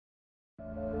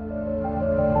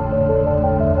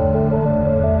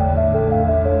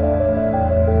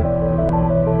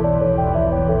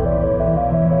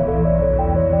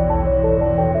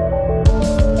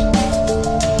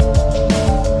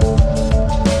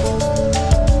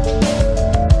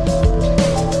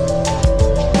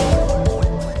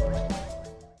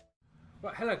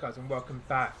welcome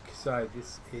back. So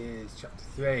this is chapter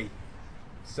 3.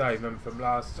 So remember from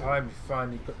last time we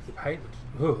finally got to the paint, which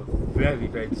was very,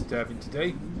 very disturbing to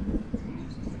do.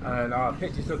 And our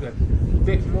pictures look a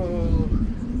bit more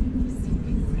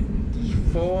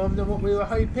deformed than what we were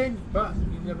hoping, but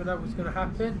you never know what's going to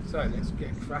happen. So let's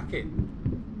get cracking.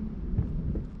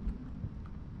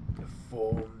 The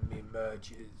form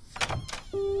emerges.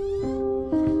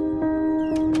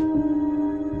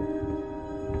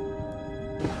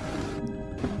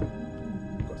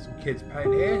 Kids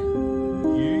paint here.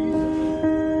 You.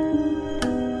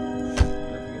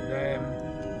 Nothing in them.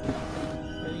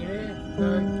 Anything here?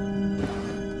 No.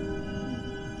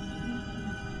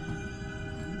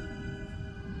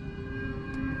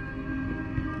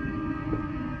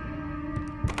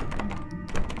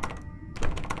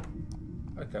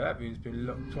 Okay, that room's been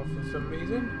locked off for some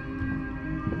reason.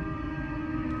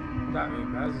 That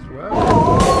room has as well.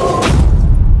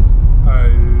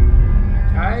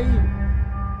 Okay.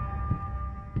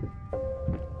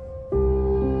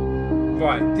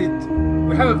 Right, did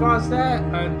we have a vase there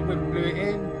and we blew it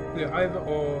in, blew it over,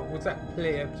 or was that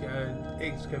completely empty and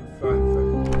eggs can fly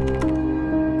through?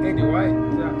 Anyway,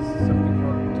 that's something I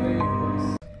want to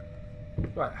do.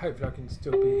 Right, hopefully I can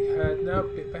still be heard now, a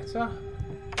bit better.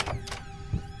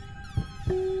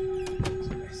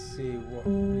 So let's see what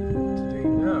we've got to do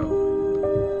now.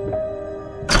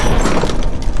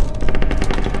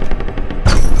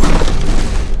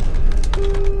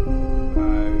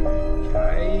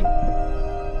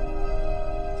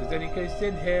 Any ghosts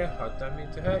in here? I don't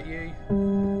mean to hurt you.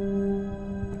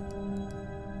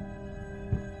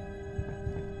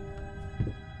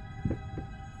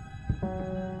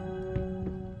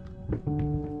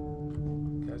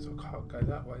 Okay, so I can't go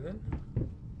that way then.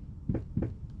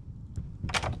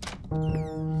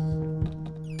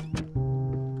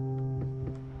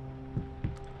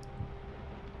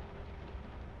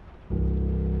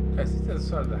 Okay, is this the other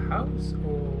side of the house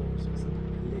or is it something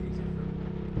completely different?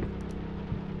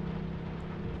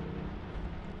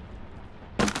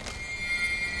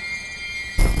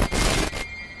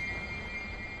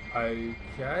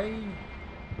 Okay.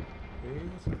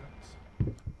 Who's that?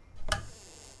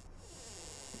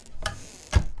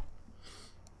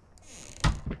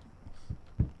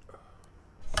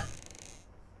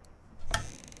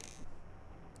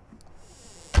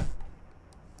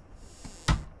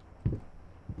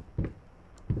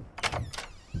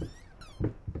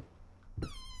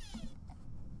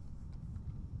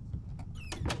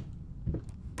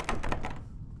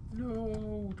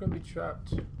 No, don't be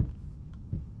trapped.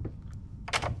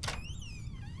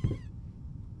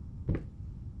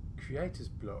 Creator's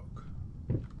block.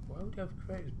 Why would you have a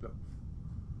creator's block?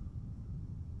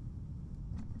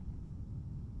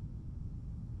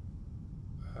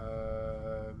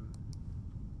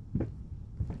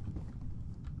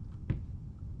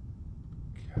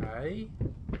 Okay.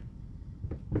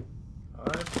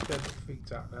 I'm getting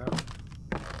freaked out now.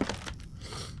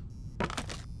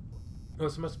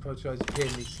 Also, must apologise if you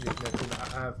hear me sniffing everything.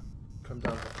 I have come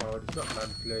down with a cold. It's not man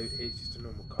flu, it's just a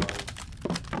normal cold.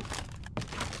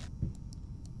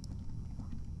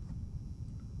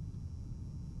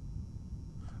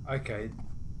 Okay.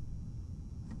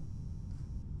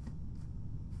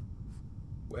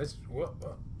 Where's what?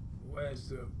 Where's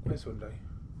the window?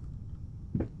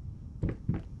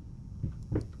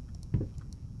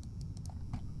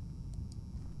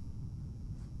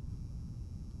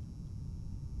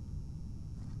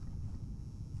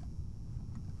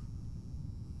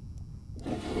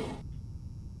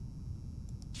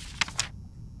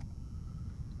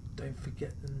 Don't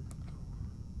forget the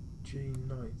June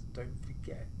 9th. Don't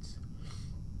forget.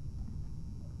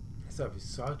 Is that a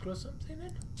recycle or something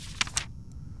then?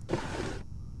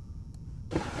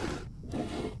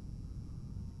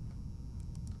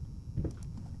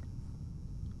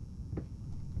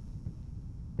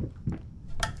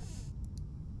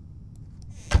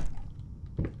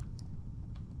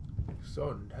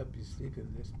 Son, have been sleeping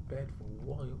in this bed for a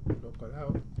while. Not got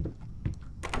out.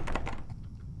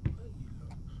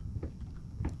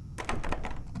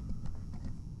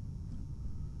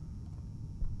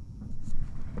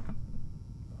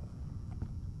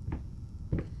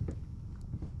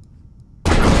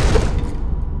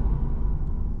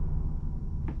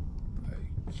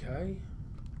 Okay.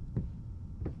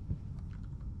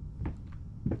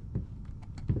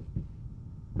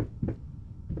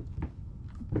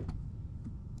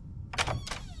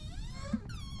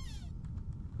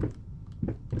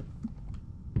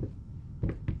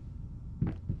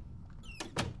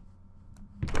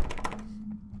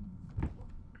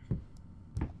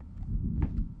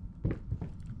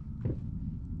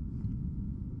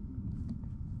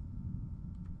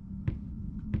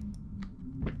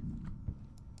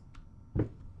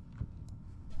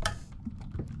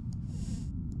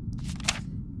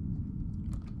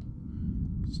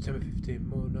 September 15,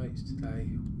 more nights today,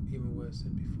 even worse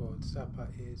than before. The sad part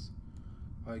is,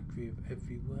 I agree with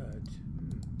every word.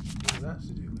 What that's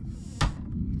to do with?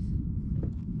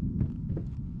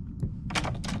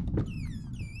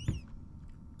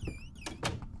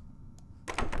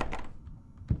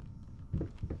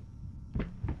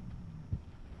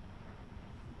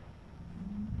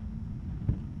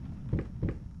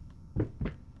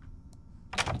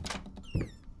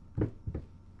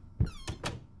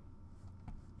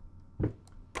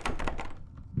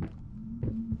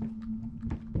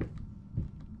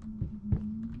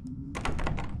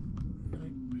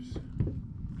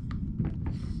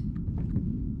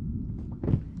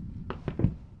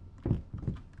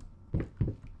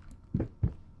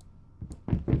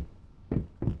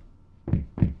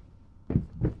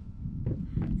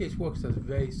 Its works as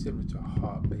very similar to a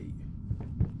heartbeat.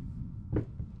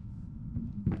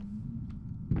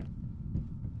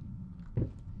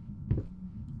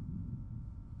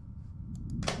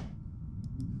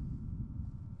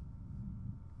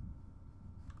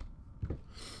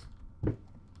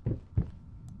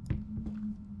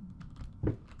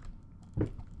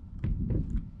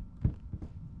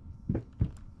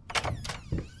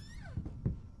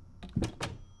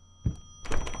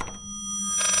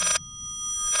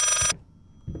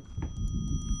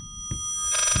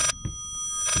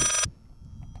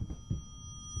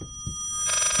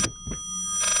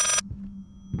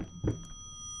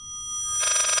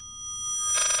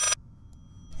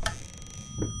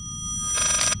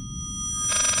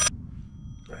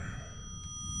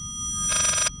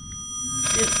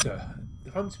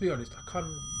 If I'm to be honest, I can't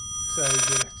say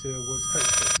the letter was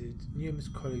unexpected. Numerous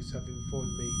colleagues have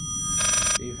informed me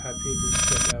that you've had previously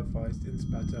got their advice in this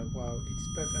matter. While it is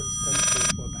perfectly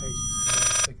understandable for a patient to demand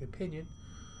a second opinion,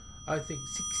 I think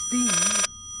 16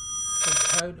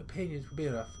 concurrent opinions will be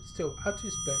enough. Still, out of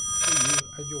respect for you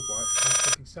and your wife, I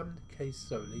have examined the case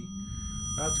solely.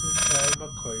 Out of concern with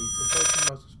my colleagues, avoiding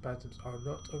muscle spasms are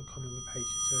not uncommon with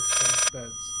patients who have stomach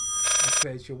burns, as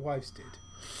clear as your wife's did.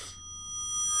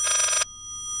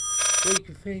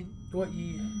 What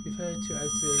you refer to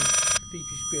as the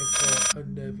freakish grip or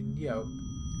unnerving yelp,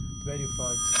 the many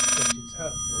find such expressions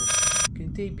hurtful, can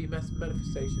indeed be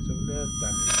manifestations of nerve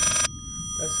damage.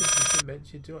 That symptoms you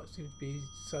mentioned do not seem to be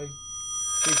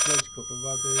physiological, but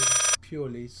rather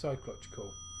purely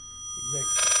psychological in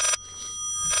nature.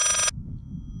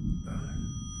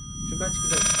 Dramatic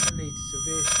events can lead to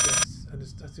severe stress and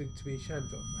is nothing to be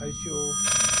ashamed of. As you're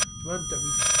one that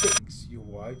we fix your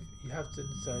wife, you have to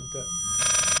understand that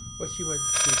what she went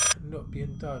through cannot be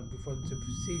undone with one simple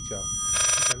procedure.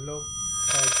 It's a long,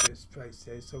 arduous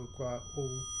process that require all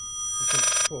of your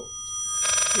support.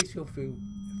 Please feel free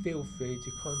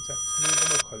to contact me or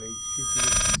my colleagues should you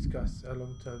wish to discuss a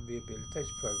long-term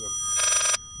rehabilitation program.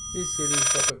 Sincerely,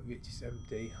 Robert Richards,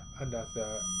 MD, another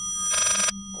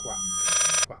quack.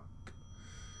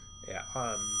 Yeah,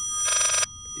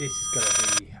 this is going to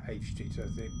be age strict, I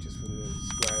think, just for the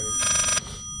swearing.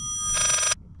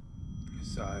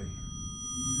 So.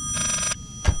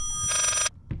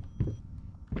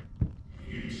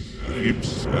 Keep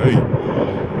safe.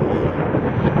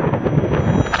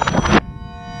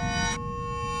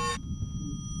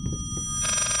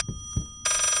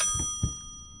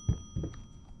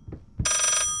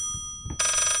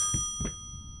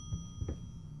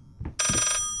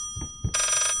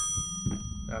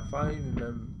 If I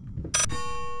remember.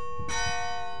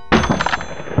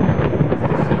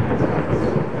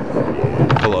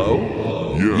 Hello?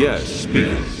 Yes,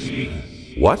 speaking.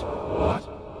 What?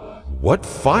 What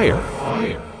fire?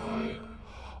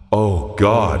 Oh,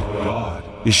 God.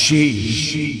 Is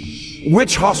she...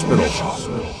 Which hospital?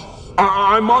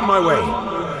 I'm on my way.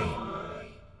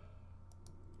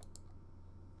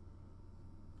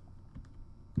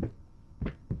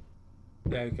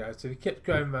 There we go. So if you kept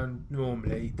going around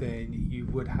normally, then you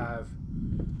would have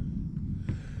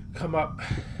come up.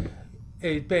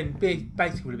 It'd been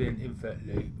basically would have been an infinite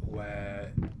loop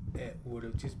where it would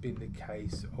have just been the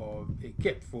case of it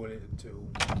kept falling until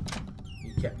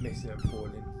you kept missing and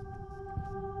falling.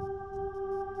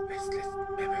 Restless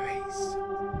memories.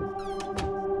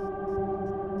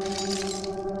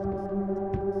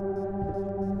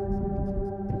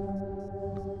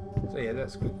 So yeah,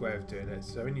 that's a good way of doing it.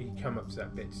 So when you come up to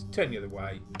that bit, just turn the other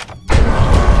way.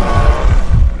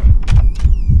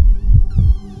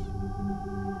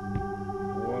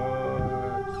 What?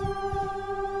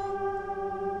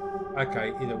 Okay,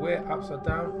 either we're upside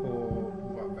down or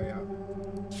right way up.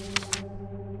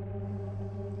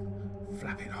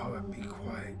 Flapping horror, be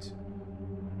quiet.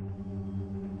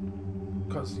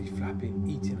 Constantly flapping,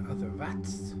 eating other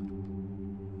rats.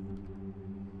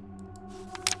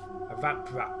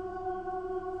 vamp rat.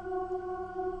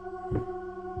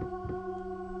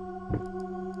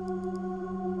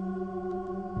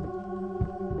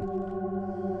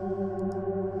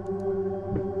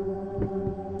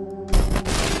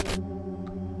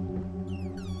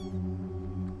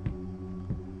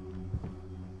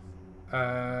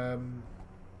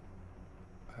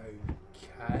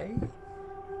 Okay.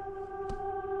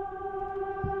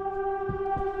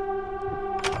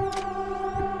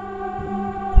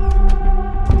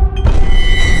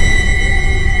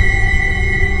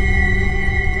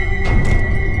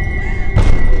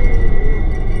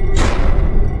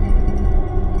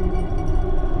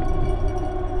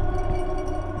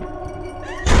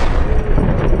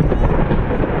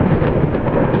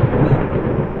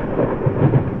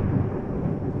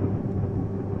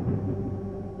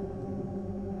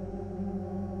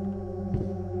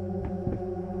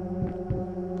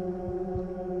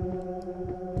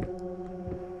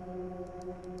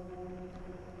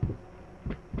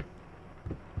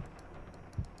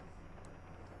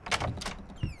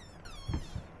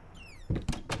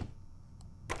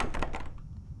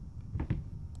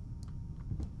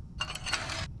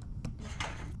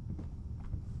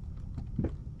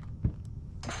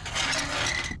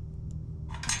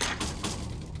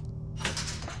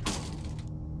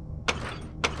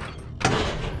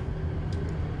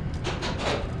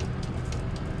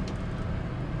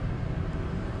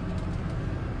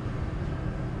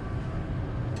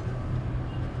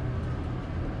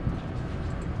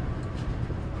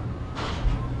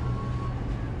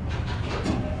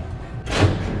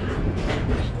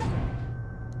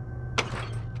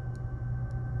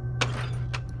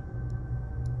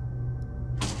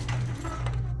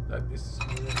 Nope, this is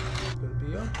going to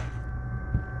be on.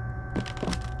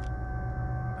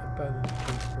 Abandon the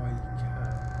place while you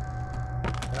can.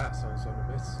 That sounds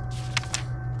ominous.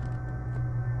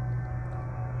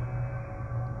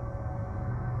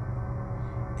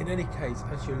 In any case,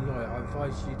 as you lie, I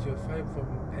advise you to refrain from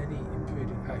any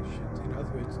imprudent actions. In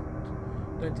other words,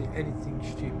 don't do anything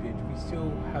stupid. We still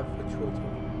have a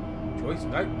choice.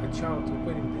 No, a chance of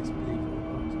winning this, believe it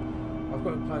or not. I've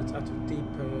got plans out of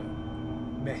deeper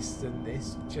mess than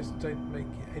this. Just don't make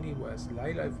it any worse.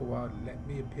 Lay low for a while and let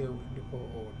me appeal in the court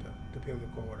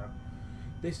order.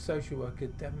 This social worker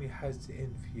definitely has it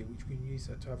in for you, which we can use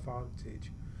that to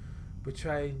advantage.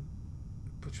 Portray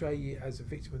you as a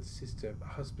victim of the system, a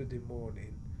husband in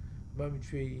mourning,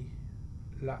 momentary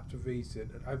lapse of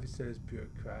reason, an overzealous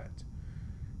bureaucrat.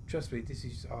 Trust me, this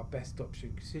is our best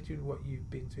option. Considering what you've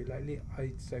been through lately,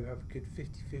 I'd say we have a good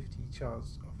 50-50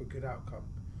 chance of a good outcome.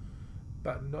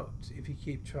 But not if you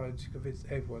keep trying to convince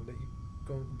everyone that you've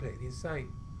gone completely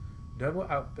insane. No more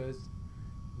outbursts,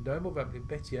 no more rambling,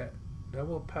 better yet, no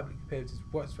more public appearances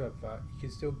whatsoever. You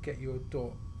can still get your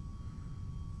door.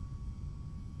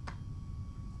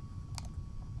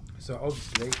 So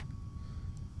obviously,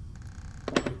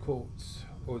 the courts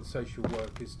or the social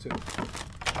workers took.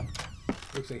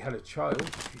 Looks like he had a child.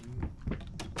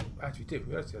 Actually, didn't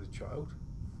realise he had a child.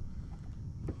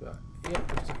 But yeah,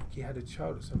 looks like he had a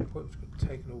child at some point, which got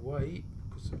taken away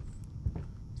because of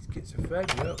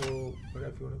schizophrenia or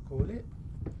whatever you want to call it,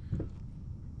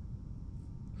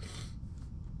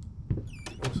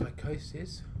 or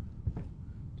psychosis.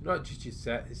 Not just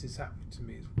that, this has happened to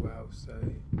me as well. So.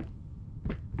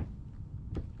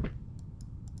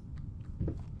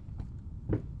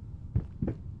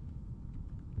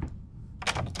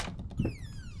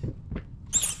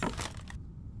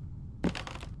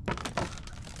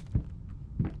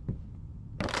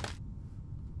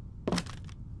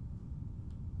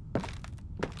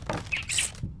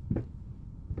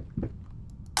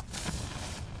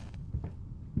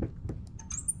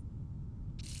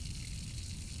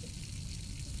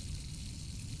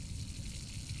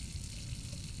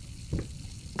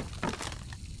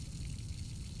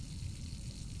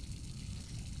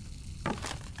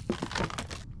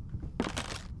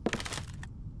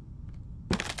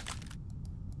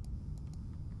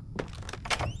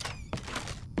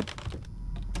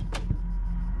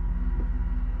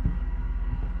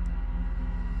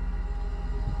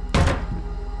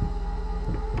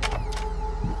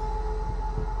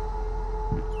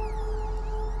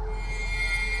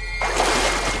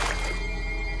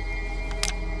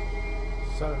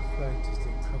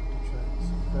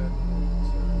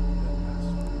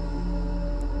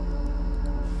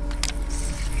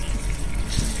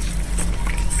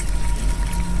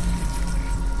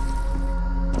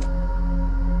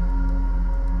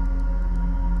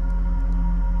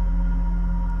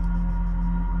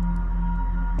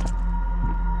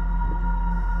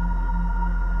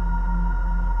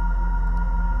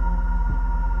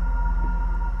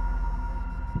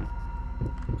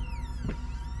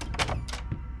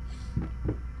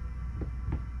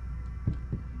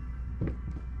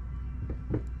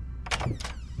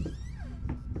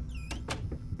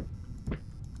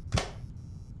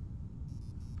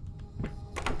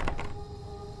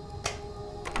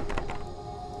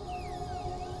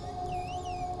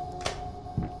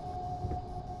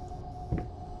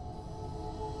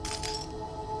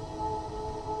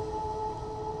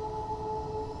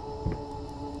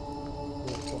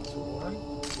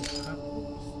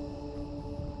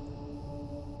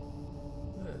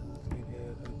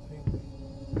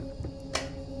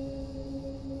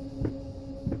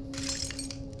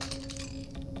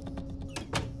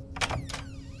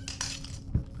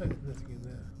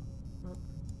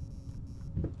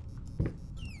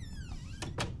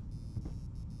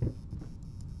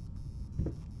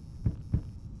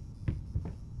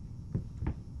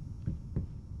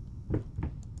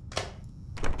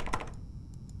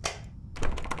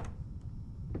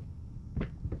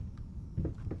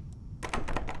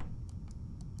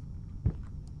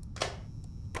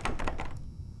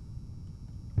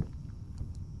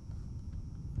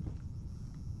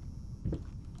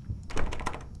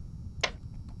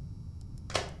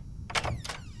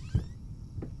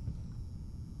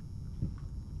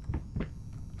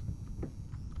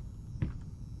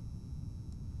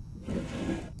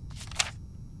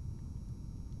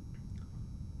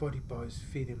 body bar is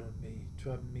feeding on me,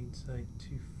 driving me insane,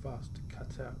 too fast to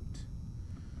cut out.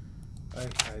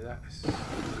 Okay, that's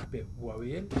a bit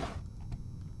worrying.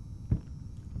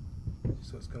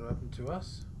 So what's going to happen to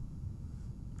us?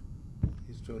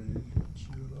 Is to our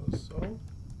soul.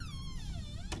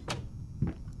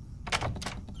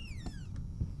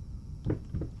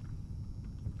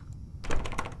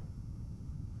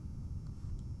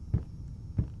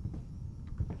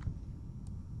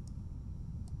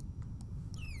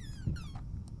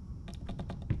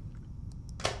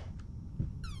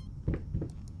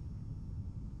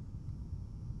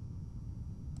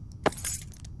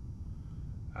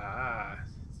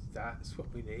 That's what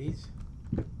we need.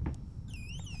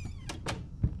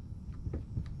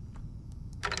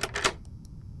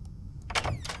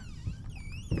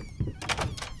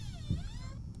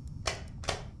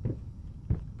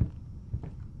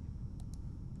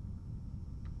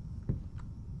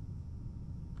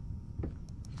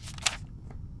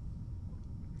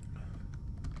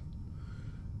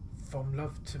 From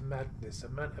love to madness, a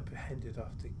man apprehended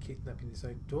after kidnapping his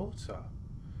own daughter.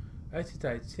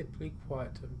 Today, typically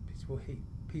quiet and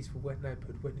peaceful wet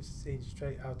neighbourhood witnessed a scene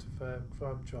straight out of a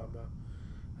crime drama.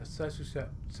 As social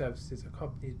services,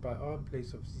 accompanied by armed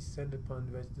police officers, descended upon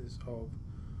the residence of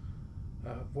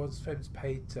once famous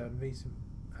painter and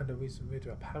a recent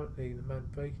murderer. Apparently, the man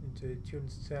broke into a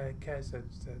children's care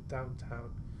centre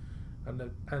downtown and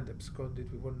absconded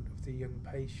with one of the young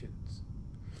patients.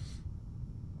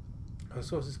 Our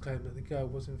sources claim that the girl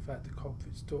was in fact the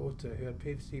culprit's daughter, who had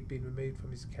previously been removed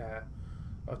from his care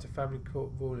after family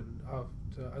court ruling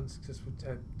after unsuccessful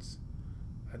attempts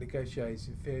at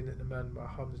negotiating, fearing that the man might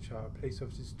harm the child. Police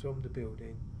officers stormed the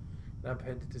building and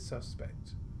apprehended the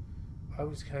suspect.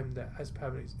 Eyewitnesses claimed that as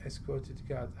paramedics escorted the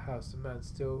girl out of the house, the man,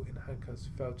 still in handcuffs,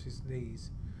 fell to his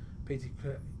knees,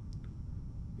 repeatedly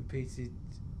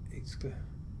exclaimed,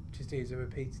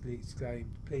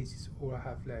 "Please, it's all I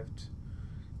have left."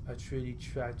 A truly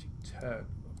tragic turn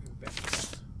of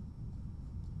events.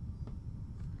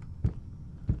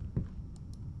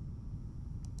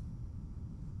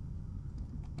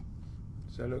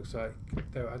 So it looks like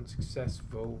they were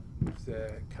unsuccessful with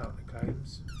their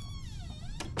counterclaims.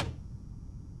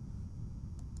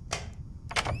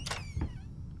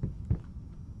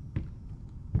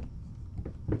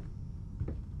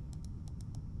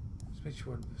 Which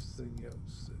one was the thing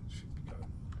else that should be going on?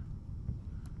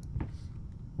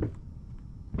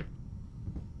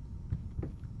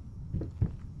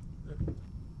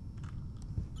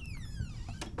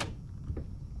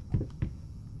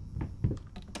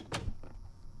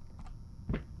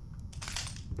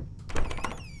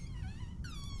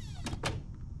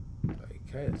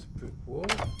 Okay, that's a brick wall.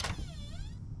 Brick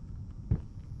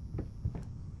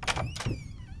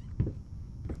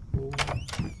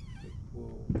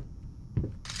wall.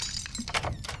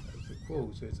 Brick wall,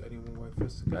 so it's only one way for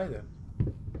us to go then.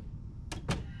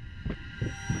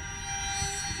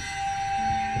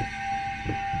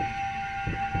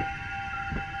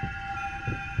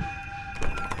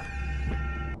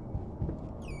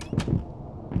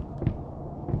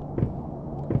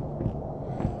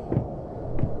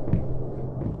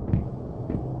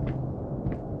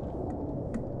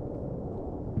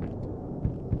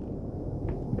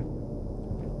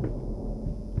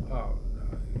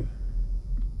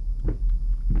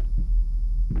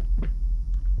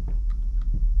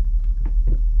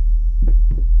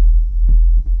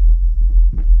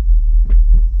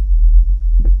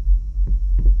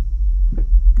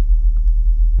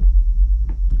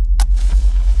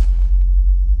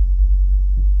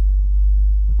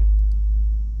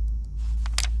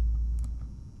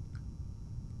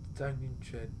 Standing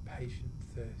tread, patient,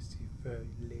 thirsty, very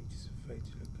religious, afraid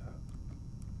to look up.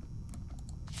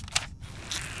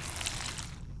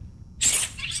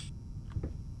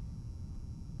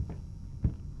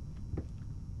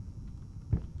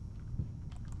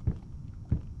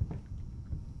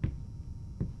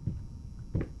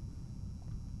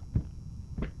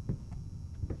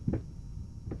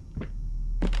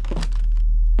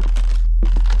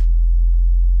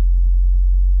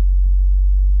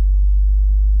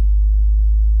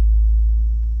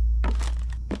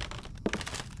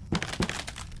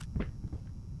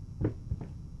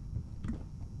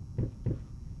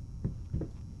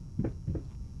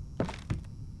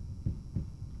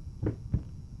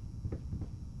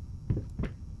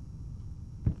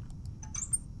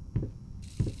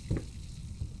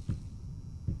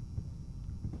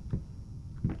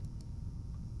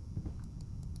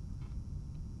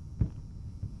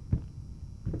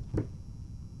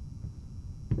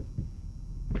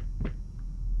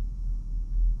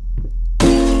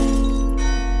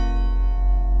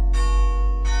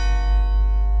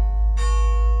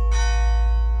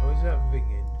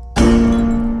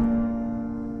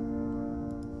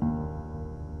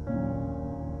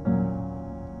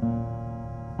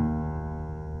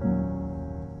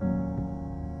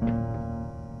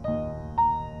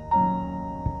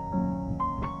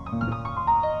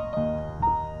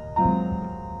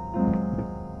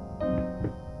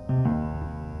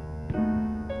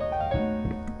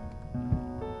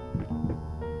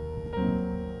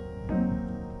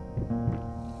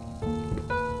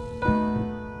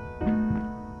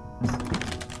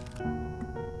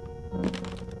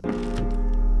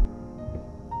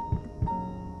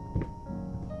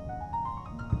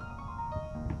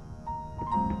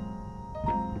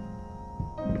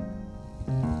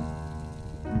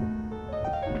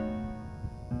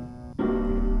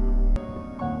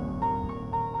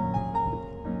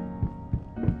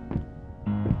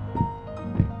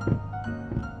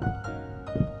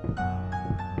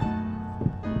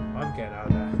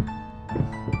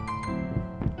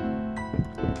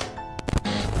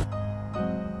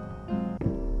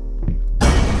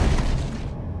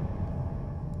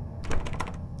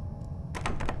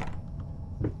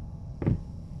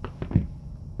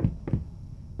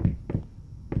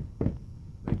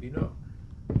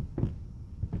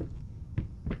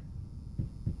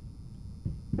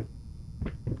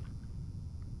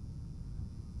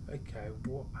 Okay,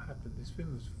 what happened? This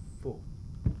thing was full.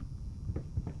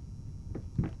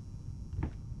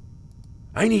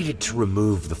 I needed to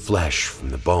remove the flesh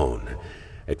from the bone.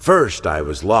 At first, I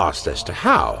was lost as to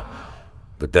how,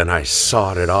 but then I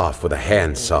sawed it off with a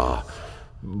handsaw,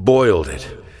 boiled it,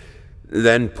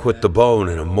 then put the bone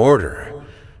in a mortar.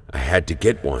 I had to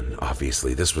get one,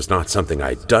 obviously. This was not something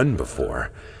I'd done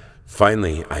before.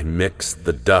 Finally, I mixed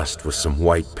the dust with some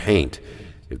white paint.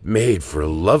 It made for a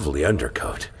lovely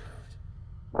undercoat.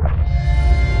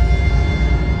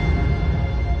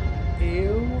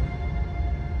 Ew.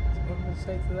 That's what I'm going to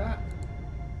say to that.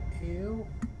 Ew.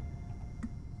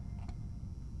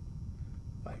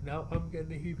 Right, now I'm getting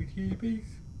the heebie-jeebies.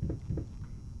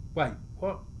 Wait,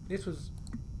 what? This was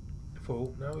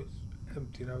full. Now it's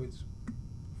empty. Now it's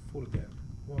full again.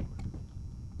 What?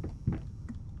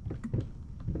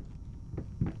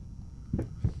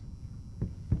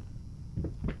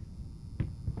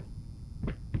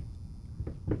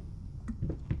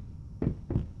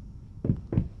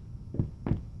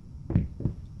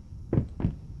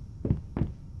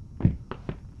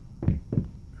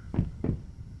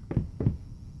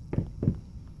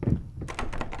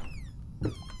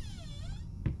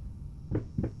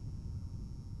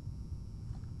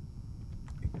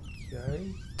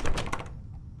 Okay.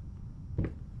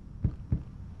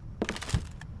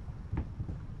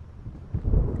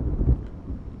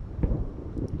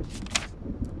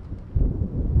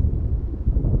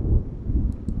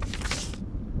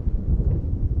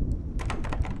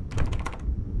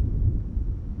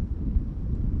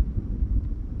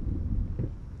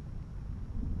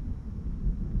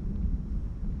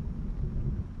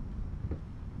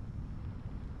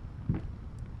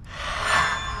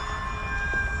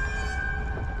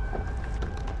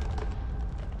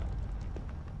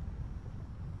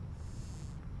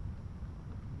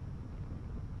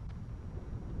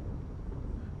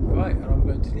 Right, and I'm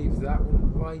going to leave that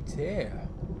one right here.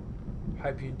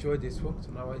 Hope you enjoyed this one, because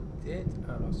I know I did,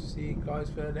 and I'll see you guys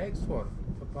for the next one.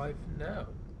 Bye-bye for now.